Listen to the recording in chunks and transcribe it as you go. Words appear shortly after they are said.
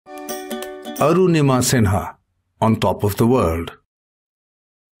Arunima Sinha, on top of the world.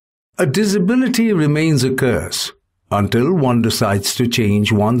 A disability remains a curse until one decides to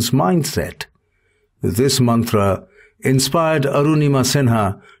change one's mindset. This mantra inspired Arunima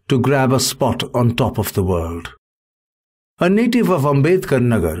Sinha to grab a spot on top of the world. A native of Ambedkar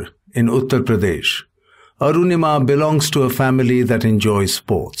Nagar in Uttar Pradesh, Arunima belongs to a family that enjoys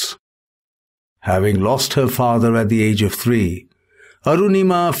sports. Having lost her father at the age of 3,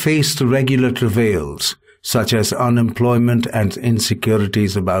 Arunima faced regular travails such as unemployment and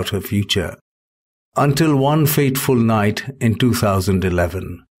insecurities about her future, until one fateful night in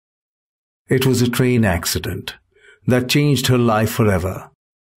 2011. It was a train accident that changed her life forever.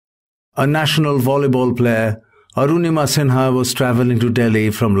 A national volleyball player, Arunima Sinha was traveling to Delhi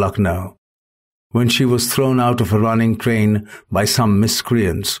from Lucknow when she was thrown out of a running train by some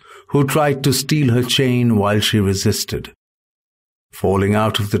miscreants who tried to steal her chain while she resisted. Falling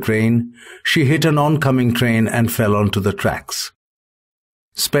out of the train, she hit an oncoming train and fell onto the tracks.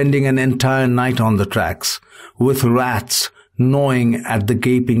 Spending an entire night on the tracks, with rats gnawing at the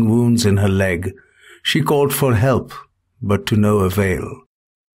gaping wounds in her leg, she called for help, but to no avail.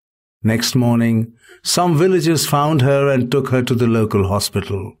 Next morning, some villagers found her and took her to the local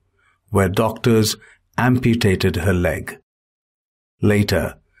hospital, where doctors amputated her leg.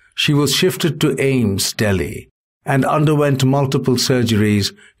 Later, she was shifted to AIIMS, Delhi, and underwent multiple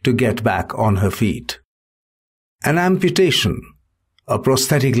surgeries to get back on her feet. An amputation, a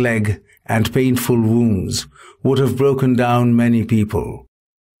prosthetic leg, and painful wounds would have broken down many people,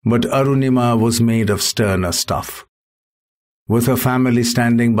 but Arunima was made of sterner stuff. With her family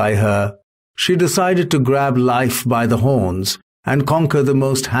standing by her, she decided to grab life by the horns and conquer the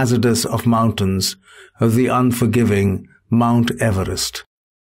most hazardous of mountains, the unforgiving Mount Everest.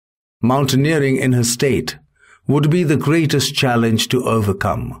 Mountaineering in her state would be the greatest challenge to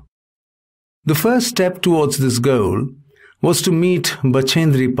overcome. The first step towards this goal was to meet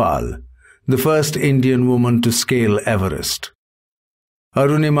Bachendri Pal, the first Indian woman to scale Everest.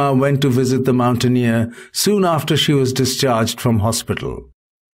 Arunima went to visit the mountaineer soon after she was discharged from hospital.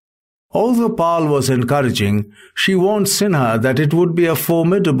 Although Pal was encouraging, she warned Sinha that it would be a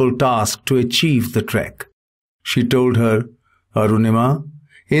formidable task to achieve the trek. She told her, "Arunima,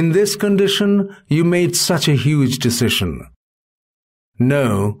 in this condition, you made such a huge decision.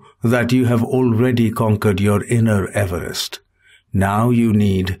 Know that you have already conquered your inner Everest. Now you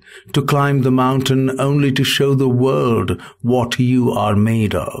need to climb the mountain only to show the world what you are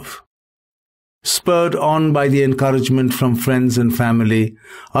made of." Spurred on by the encouragement from friends and family,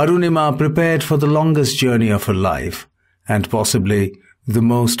 Arunima prepared for the longest journey of her life, and possibly the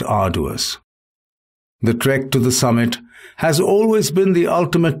most arduous. The trek to the summit has always been the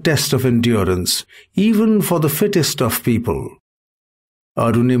ultimate test of endurance, even for the fittest of people.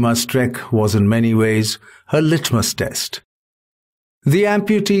 Arunima's trek was in many ways her litmus test. The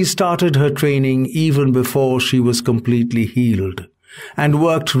amputee started her training even before she was completely healed, and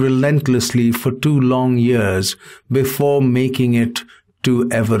worked relentlessly for 2 long years before making it to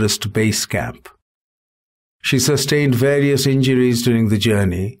Everest Base Camp. She sustained various injuries during the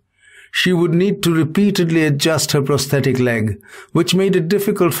journey. She would need to repeatedly adjust her prosthetic leg, which made it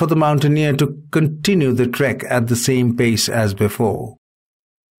difficult for the mountaineer to continue the trek at the same pace as before.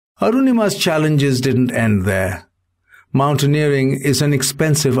 Arunima's challenges didn't end there. Mountaineering is an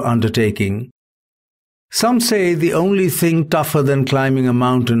expensive undertaking. Some say the only thing tougher than climbing a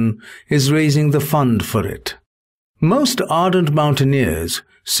mountain is raising the fund for it. Most ardent mountaineers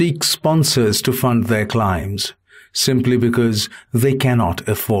seek sponsors to fund their climbs, simply because they cannot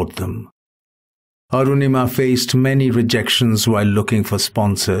afford them. Arunima faced many rejections while looking for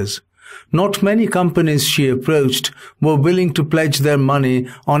sponsors. Not many companies she approached were willing to pledge their money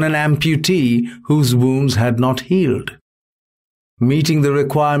on an amputee whose wounds had not healed. Meeting the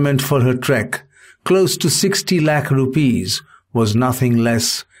requirement for her trek, close to 60 lakh rupees, was nothing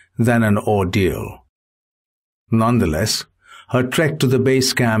less than an ordeal. Nonetheless, her trek to the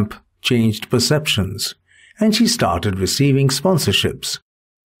base camp changed perceptions, and she started receiving sponsorships.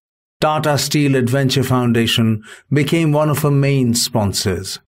 Tata Steel Adventure Foundation became one of her main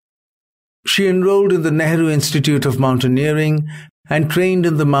sponsors. She enrolled in the Nehru Institute of Mountaineering and trained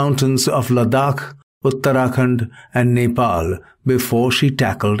in the mountains of Ladakh, Uttarakhand, and Nepal before she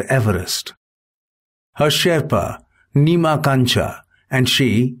tackled Everest. Her Sherpa, Nima Kancha, and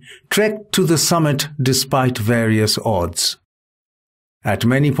she trekked to the summit despite various odds. At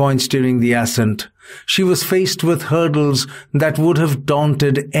many points during the ascent, she was faced with hurdles that would have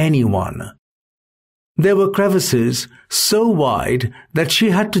daunted anyone. There were crevices so wide that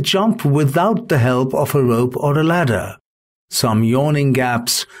she had to jump without the help of a rope or a ladder. some yawning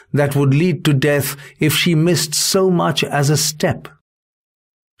gaps that would lead to death if she missed so much as a step.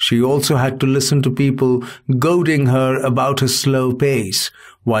 She also had to listen to people goading her about her slow pace,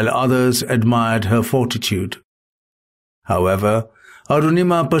 while others admired her fortitude. However,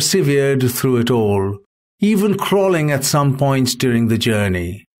 Arunima persevered through it all, even crawling at some points during the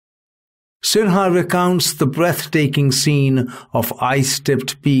journey. Sinha recounts the breathtaking scene of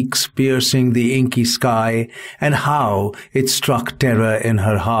ice-tipped peaks piercing the inky sky and how it struck terror in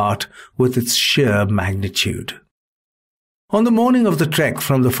her heart with its sheer magnitude. On the morning of the trek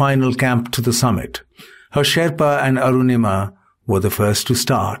from the final camp to the summit, her Sherpa and Arunima were the first to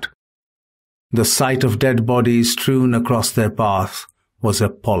start. The sight of dead bodies strewn across their path was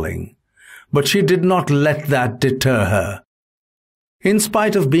appalling, but she did not let that deter her. In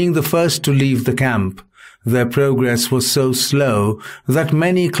spite of being the first to leave the camp, their progress was so slow that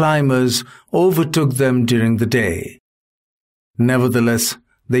many climbers overtook them during the day. Nevertheless,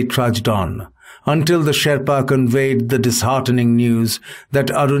 they trudged on, until the Sherpa conveyed the disheartening news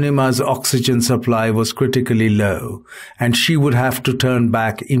that Arunima's oxygen supply was critically low, and she would have to turn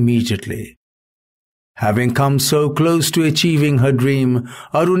back immediately. Having come so close to achieving her dream,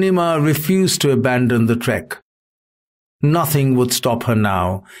 Arunima refused to abandon the trek. Nothing would stop her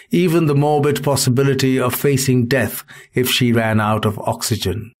now, even the morbid possibility of facing death if she ran out of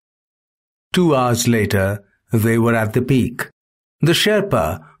oxygen. 2 hours later, they were at the peak. The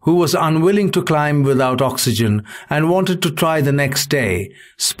Sherpa, who was unwilling to climb without oxygen and wanted to try the next day,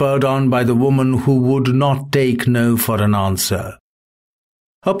 spurred on by the woman who would not take no for an answer.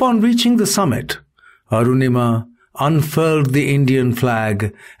 Upon reaching the summit, Arunima unfurled the Indian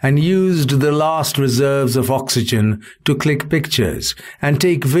flag and used the last reserves of oxygen to click pictures and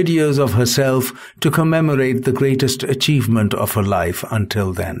take videos of herself to commemorate the greatest achievement of her life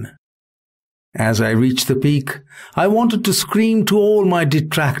until then. As I reached the peak, I wanted to scream to all my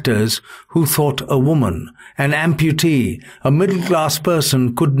detractors who thought a woman, an amputee, a middle-class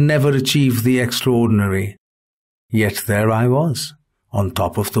person could never achieve the extraordinary. Yet there I was, on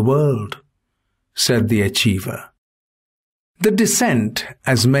top of the world, said the achiever. The descent,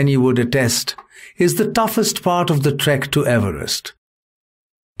 as many would attest, is the toughest part of the trek to Everest.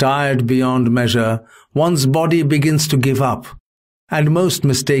 Tired beyond measure, one's body begins to give up, and most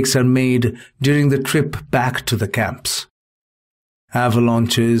mistakes are made during the trip back to the camps.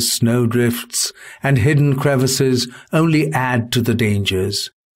 Avalanches, snowdrifts, and hidden crevices only add to the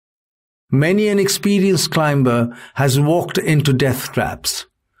dangers. Many an experienced climber has walked into death traps,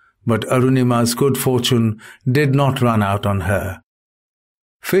 but Arunima's good fortune did not run out on her.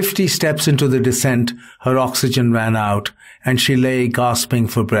 50 steps into the descent, her oxygen ran out, and she lay gasping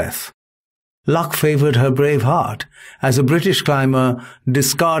for breath. Luck favored her brave heart, as a British climber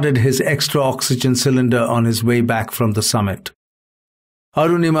discarded his extra oxygen cylinder on his way back from the summit.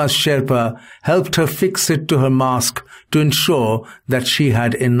 Arunima's Sherpa helped her fix it to her mask to ensure that she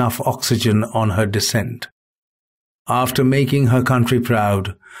had enough oxygen on her descent. After making her country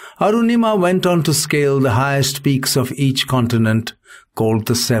proud, Arunima went on to scale the highest peaks of each continent, called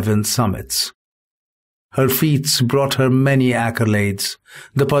the 7 Summits. Her feats brought her many accolades,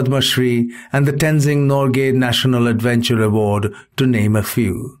 the Padma Shri and the Tenzing Norgay National Adventure Award, to name a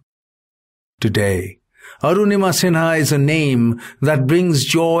few. Today, Arunima Sinha is a name that brings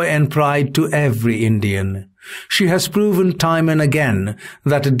joy and pride to every Indian. She has proven time and again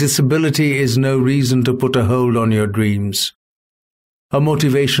that a disability is no reason to put a hold on your dreams. A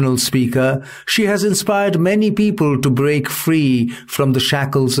motivational speaker, she has inspired many people to break free from the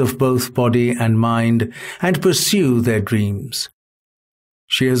shackles of both body and mind and pursue their dreams.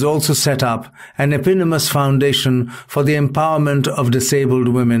 She has also set up an eponymous foundation for the empowerment of disabled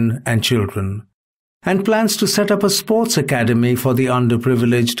women and children, and plans to set up a sports academy for the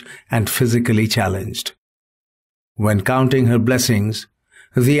underprivileged and physically challenged. When counting her blessings,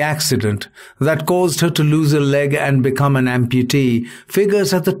 the accident that caused her to lose a leg and become an amputee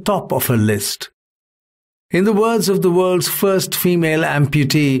figures at the top of her list. In the words of the world's first female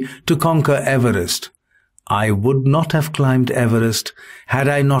amputee to conquer Everest, "I would not have climbed Everest had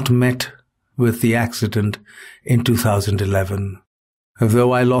I not met with the accident in 2011.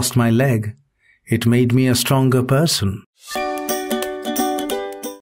 Though I lost my leg, it made me a stronger person."